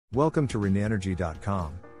Welcome to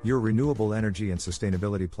RenEnergy.com, your renewable energy and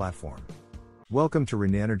sustainability platform. Welcome to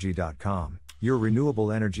RenEnergy.com, your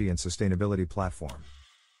renewable energy and sustainability platform.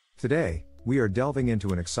 Today, we are delving into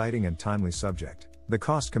an exciting and timely subject, the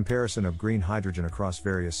cost comparison of green hydrogen across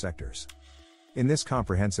various sectors. In this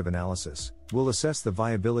comprehensive analysis, we'll assess the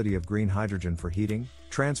viability of green hydrogen for heating,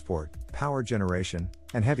 transport, power generation,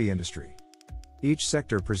 and heavy industry. Each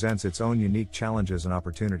sector presents its own unique challenges and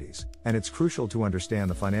opportunities, and it's crucial to understand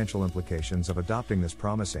the financial implications of adopting this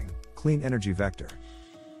promising, clean energy vector.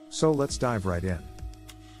 So let's dive right in.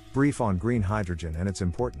 Brief on green hydrogen and its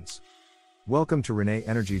importance. Welcome to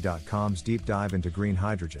RenEnergy.com's deep dive into green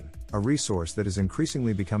hydrogen, a resource that is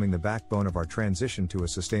increasingly becoming the backbone of our transition to a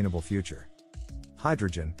sustainable future.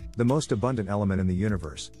 Hydrogen, the most abundant element in the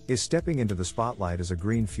universe, is stepping into the spotlight as a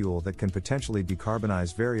green fuel that can potentially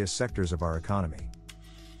decarbonize various sectors of our economy.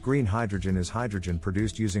 Green hydrogen is hydrogen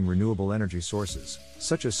produced using renewable energy sources,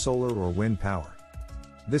 such as solar or wind power.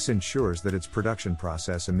 This ensures that its production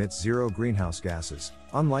process emits zero greenhouse gases,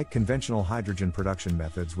 unlike conventional hydrogen production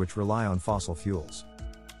methods which rely on fossil fuels.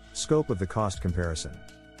 Scope of the cost comparison.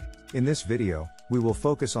 In this video, we will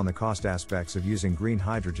focus on the cost aspects of using green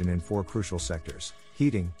hydrogen in four crucial sectors: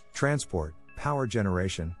 heating, transport, power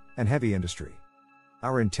generation, and heavy industry.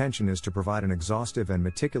 Our intention is to provide an exhaustive and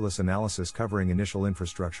meticulous analysis covering initial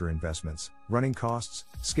infrastructure investments, running costs,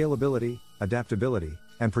 scalability, adaptability,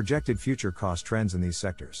 and projected future cost trends in these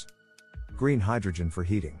sectors. Green hydrogen for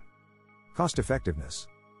heating. Cost effectiveness.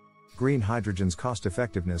 Green hydrogen's cost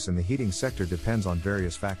effectiveness in the heating sector depends on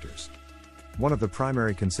various factors. One of the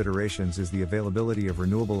primary considerations is the availability of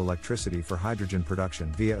renewable electricity for hydrogen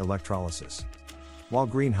production via electrolysis. While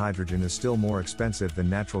green hydrogen is still more expensive than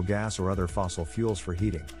natural gas or other fossil fuels for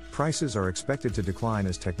heating, prices are expected to decline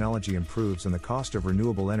as technology improves and the cost of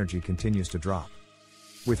renewable energy continues to drop.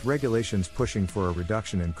 With regulations pushing for a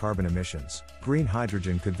reduction in carbon emissions, green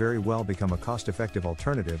hydrogen could very well become a cost-effective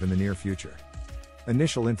alternative in the near future.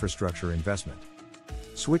 Initial infrastructure investment.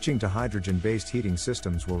 Switching to hydrogen-based heating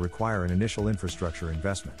systems will require an initial infrastructure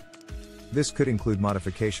investment. This could include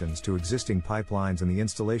modifications to existing pipelines and the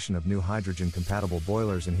installation of new hydrogen-compatible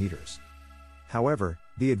boilers and heaters. However,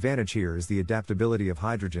 the advantage here is the adaptability of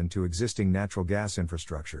hydrogen to existing natural gas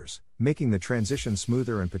infrastructures, making the transition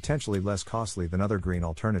smoother and potentially less costly than other green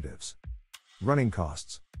alternatives. Running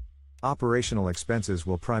costs. Operational expenses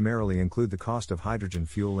will primarily include the cost of hydrogen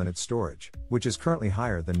fuel and its storage, which is currently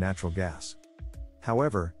higher than natural gas.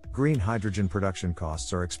 However, green hydrogen production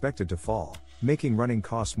costs are expected to fall, making running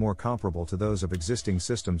costs more comparable to those of existing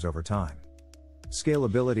systems over time.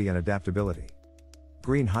 Scalability and adaptability.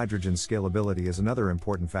 Green hydrogen scalability is another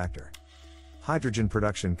important factor. Hydrogen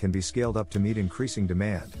production can be scaled up to meet increasing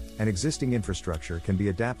demand, and existing infrastructure can be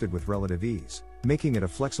adapted with relative ease, making it a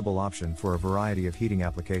flexible option for a variety of heating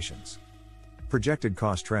applications. Projected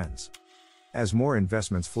cost trends. As more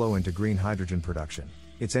investments flow into green hydrogen production,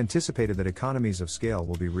 it's anticipated that economies of scale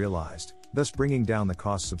will be realized, thus bringing down the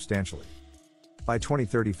cost substantially. By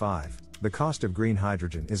 2035, the cost of green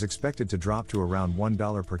hydrogen is expected to drop to around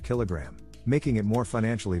 $1 per kilogram, making it more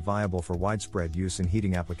financially viable for widespread use in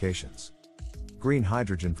heating applications. Green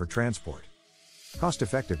hydrogen for transport. Cost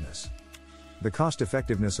effectiveness. The cost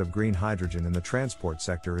effectiveness of green hydrogen in the transport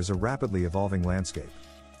sector is a rapidly evolving landscape.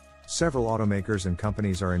 Several automakers and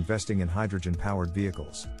companies are investing in hydrogen-powered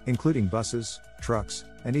vehicles, including buses, trucks,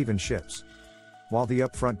 and even ships. While the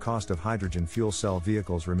upfront cost of hydrogen fuel cell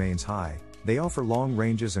vehicles remains high, they offer long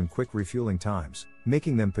ranges and quick refueling times,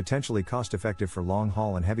 making them potentially cost-effective for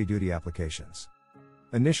long-haul and heavy-duty applications.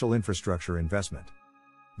 Initial infrastructure investment.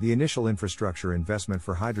 The initial infrastructure investment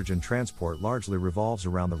for hydrogen transport largely revolves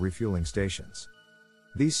around the refueling stations.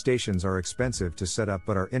 These stations are expensive to set up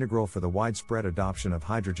but are integral for the widespread adoption of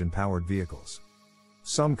hydrogen-powered vehicles.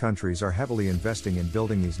 Some countries are heavily investing in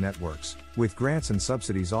building these networks, with grants and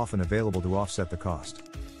subsidies often available to offset the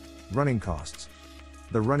cost. Running costs.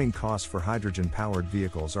 The running costs for hydrogen-powered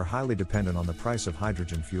vehicles are highly dependent on the price of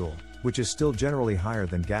hydrogen fuel, which is still generally higher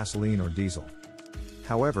than gasoline or diesel.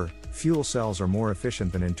 However, fuel cells are more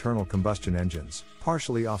efficient than internal combustion engines,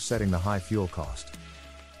 partially offsetting the high fuel cost.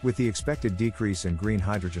 With the expected decrease in green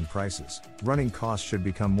hydrogen prices, running costs should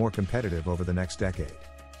become more competitive over the next decade.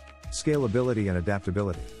 Scalability and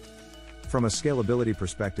adaptability. From a scalability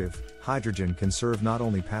perspective, hydrogen can serve not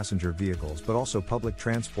only passenger vehicles but also public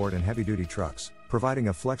transport and heavy-duty trucks, providing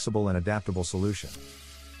a flexible and adaptable solution.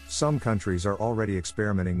 Some countries are already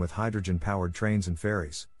experimenting with hydrogen-powered trains and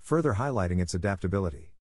ferries, further highlighting its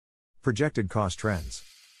adaptability. Projected cost trends.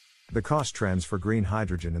 The cost trends for green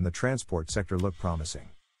hydrogen in the transport sector look promising.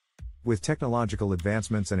 With technological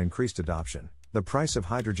advancements and increased adoption, the price of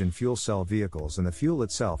hydrogen fuel cell vehicles and the fuel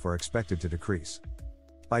itself are expected to decrease.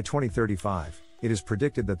 By 2035, it is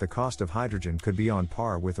predicted that the cost of hydrogen could be on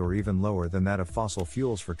par with or even lower than that of fossil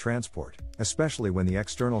fuels for transport, especially when the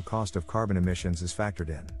external cost of carbon emissions is factored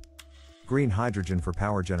in. Green hydrogen for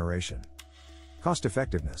power generation. Cost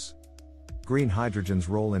effectiveness. Green hydrogen's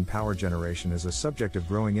role in power generation is a subject of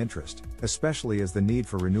growing interest, especially as the need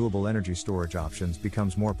for renewable energy storage options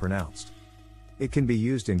becomes more pronounced. It can be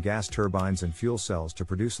used in gas turbines and fuel cells to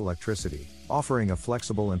produce electricity, offering a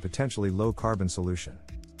flexible and potentially low-carbon solution.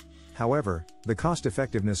 However, the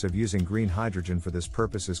cost-effectiveness of using green hydrogen for this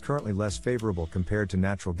purpose is currently less favorable compared to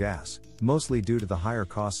natural gas, mostly due to the higher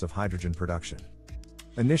costs of hydrogen production.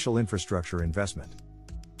 Initial infrastructure investment.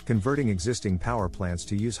 Converting existing power plants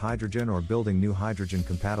to use hydrogen or building new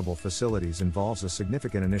hydrogen-compatible facilities involves a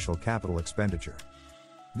significant initial capital expenditure.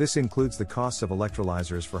 This includes the costs of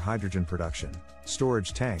electrolyzers for hydrogen production,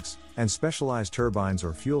 storage tanks, and specialized turbines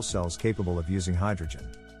or fuel cells capable of using hydrogen.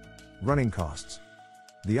 Running costs.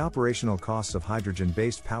 The operational costs of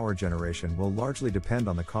hydrogen-based power generation will largely depend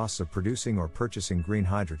on the costs of producing or purchasing green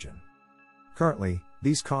hydrogen. Currently,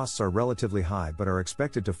 these costs are relatively high but are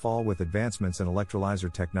expected to fall with advancements in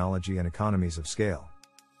electrolyzer technology and economies of scale.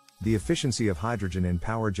 The efficiency of hydrogen in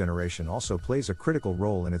power generation also plays a critical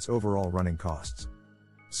role in its overall running costs.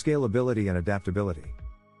 Scalability and adaptability.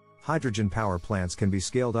 Hydrogen power plants can be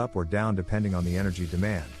scaled up or down depending on the energy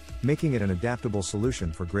demand, making it an adaptable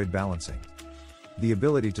solution for grid balancing. The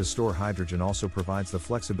ability to store hydrogen also provides the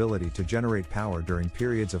flexibility to generate power during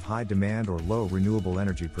periods of high demand or low renewable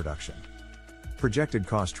energy production. Projected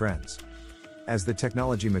cost trends. As the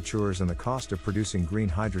technology matures and the cost of producing green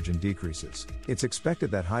hydrogen decreases, it's expected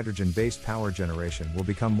that hydrogen-based power generation will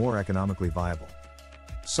become more economically viable.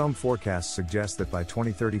 Some forecasts suggest that by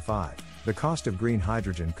 2035, the cost of green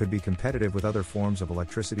hydrogen could be competitive with other forms of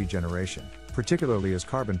electricity generation, particularly as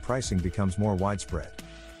carbon pricing becomes more widespread.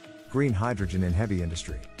 Green hydrogen in heavy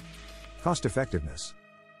industry. Cost effectiveness.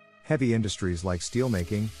 Heavy industries like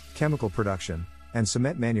steelmaking, chemical production, and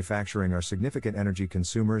cement manufacturing are significant energy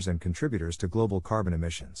consumers and contributors to global carbon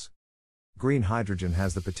emissions. Green hydrogen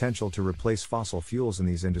has the potential to replace fossil fuels in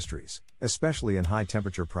these industries, especially in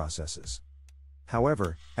high-temperature processes.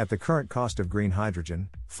 However, at the current cost of green hydrogen,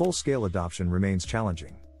 full-scale adoption remains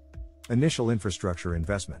challenging. Initial infrastructure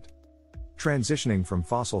investment. Transitioning from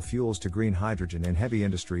fossil fuels to green hydrogen in heavy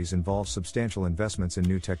industries involves substantial investments in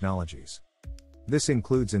new technologies. This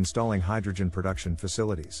includes installing hydrogen production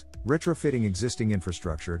facilities, retrofitting existing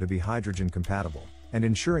infrastructure to be hydrogen compatible, and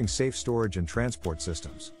ensuring safe storage and transport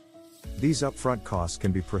systems. These upfront costs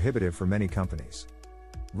can be prohibitive for many companies.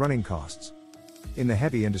 Running costs. In the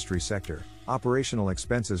heavy industry sector, operational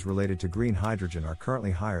expenses related to green hydrogen are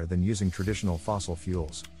currently higher than using traditional fossil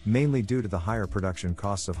fuels, mainly due to the higher production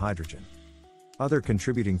costs of hydrogen. Other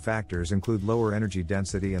contributing factors include lower energy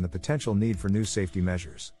density and the potential need for new safety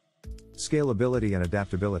measures. Scalability and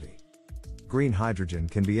adaptability. Green hydrogen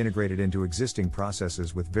can be integrated into existing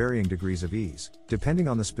processes with varying degrees of ease, depending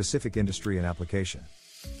on the specific industry and application.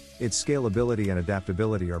 Its scalability and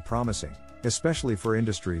adaptability are promising, especially for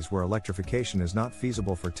industries where electrification is not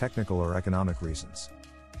feasible for technical or economic reasons.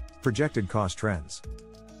 Projected cost trends.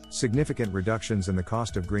 Significant reductions in the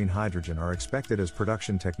cost of green hydrogen are expected as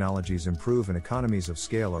production technologies improve and economies of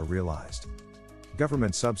scale are realized.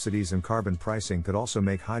 Government subsidies and carbon pricing could also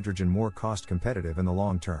make hydrogen more cost competitive in the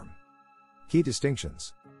long term. Key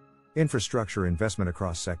distinctions. Infrastructure investment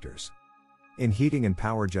across sectors. In heating and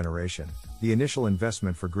power generation, the initial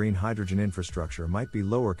investment for green hydrogen infrastructure might be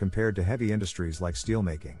lower compared to heavy industries like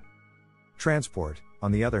steelmaking. Transport,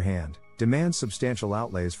 on the other hand, demands substantial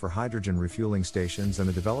outlays for hydrogen refueling stations and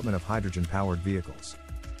the development of hydrogen-powered vehicles.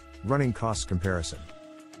 Running costs comparison.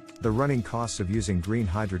 The running costs of using green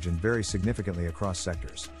hydrogen vary significantly across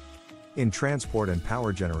sectors. In transport and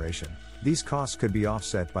power generation, these costs could be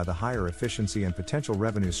offset by the higher efficiency and potential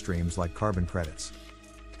revenue streams like carbon credits.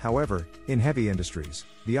 However, in heavy industries,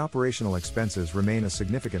 the operational expenses remain a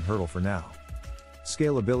significant hurdle for now.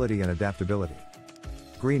 Scalability and adaptability.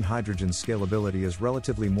 Green hydrogen's scalability is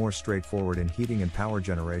relatively more straightforward in heating and power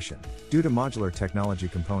generation, due to modular technology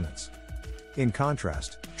components. In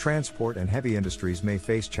contrast, transport and heavy industries may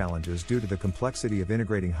face challenges due to the complexity of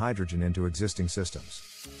integrating hydrogen into existing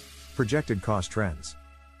systems. Projected cost trends.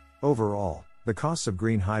 Overall, the costs of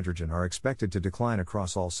green hydrogen are expected to decline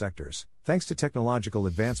across all sectors, thanks to technological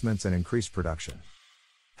advancements and increased production.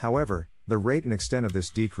 However, the rate and extent of this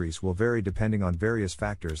decrease will vary depending on various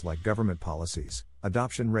factors like government policies,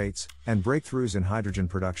 adoption rates, and breakthroughs in hydrogen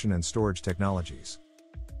production and storage technologies.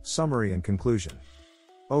 Summary and conclusion.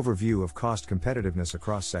 Overview of cost competitiveness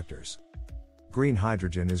across sectors. Green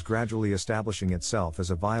hydrogen is gradually establishing itself as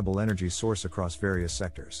a viable energy source across various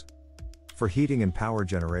sectors. For heating and power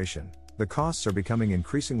generation, the costs are becoming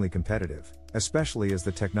increasingly competitive, especially as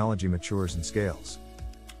the technology matures and scales.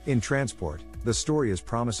 In transport, the story is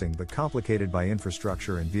promising but complicated by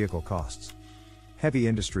infrastructure and vehicle costs. Heavy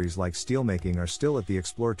industries like steelmaking are still at the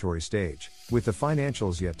exploratory stage, with the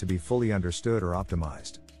financials yet to be fully understood or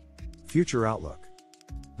optimized. Future outlook.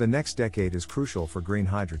 The next decade is crucial for green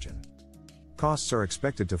hydrogen. Costs are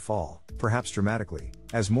expected to fall, perhaps dramatically,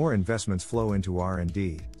 as more investments flow into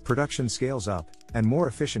R&D, production scales up, and more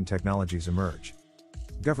efficient technologies emerge.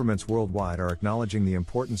 Governments worldwide are acknowledging the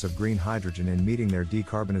importance of green hydrogen in meeting their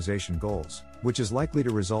decarbonization goals, which is likely to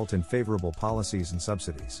result in favorable policies and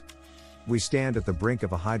subsidies. We stand at the brink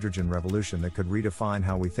of a hydrogen revolution that could redefine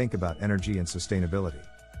how we think about energy and sustainability.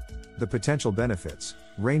 The potential benefits,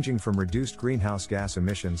 ranging from reduced greenhouse gas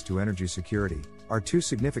emissions to energy security, are too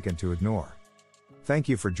significant to ignore. Thank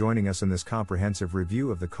you for joining us in this comprehensive review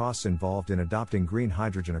of the costs involved in adopting green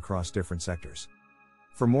hydrogen across different sectors.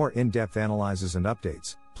 For more in-depth analyses and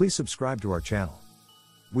updates, please subscribe to our channel.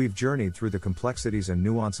 We've journeyed through the complexities and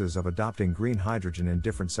nuances of adopting green hydrogen in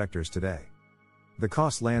different sectors today. The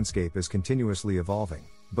cost landscape is continuously evolving,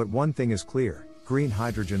 but one thing is clear: green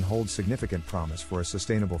hydrogen holds significant promise for a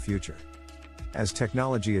sustainable future. As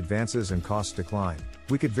technology advances and costs decline,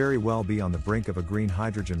 we could very well be on the brink of a green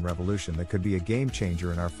hydrogen revolution that could be a game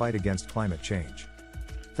changer in our fight against climate change.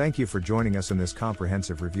 Thank you for joining us in this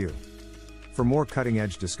comprehensive review. For more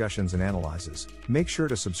cutting-edge discussions and analyses, make sure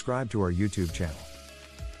to subscribe to our YouTube channel.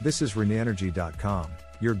 This is RenewEnergy.com,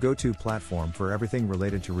 your go-to platform for everything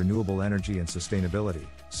related to renewable energy and sustainability,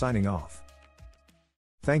 signing off.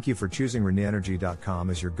 Thank you for choosing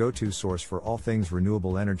RenewEnergy.com as your go-to source for all things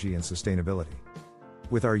renewable energy and sustainability.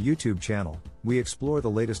 With our YouTube channel, we explore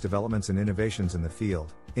the latest developments and innovations in the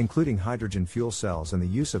field, including hydrogen fuel cells and the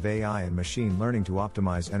use of AI and machine learning to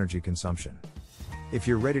optimize energy consumption. If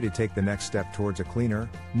you're ready to take the next step towards a cleaner,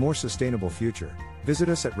 more sustainable future, visit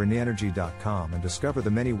us at RenewEnergy.com and discover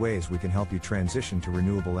the many ways we can help you transition to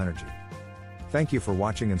renewable energy. Thank you for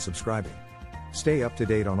watching and subscribing. Stay up to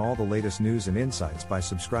date on all the latest news and insights by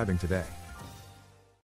subscribing today.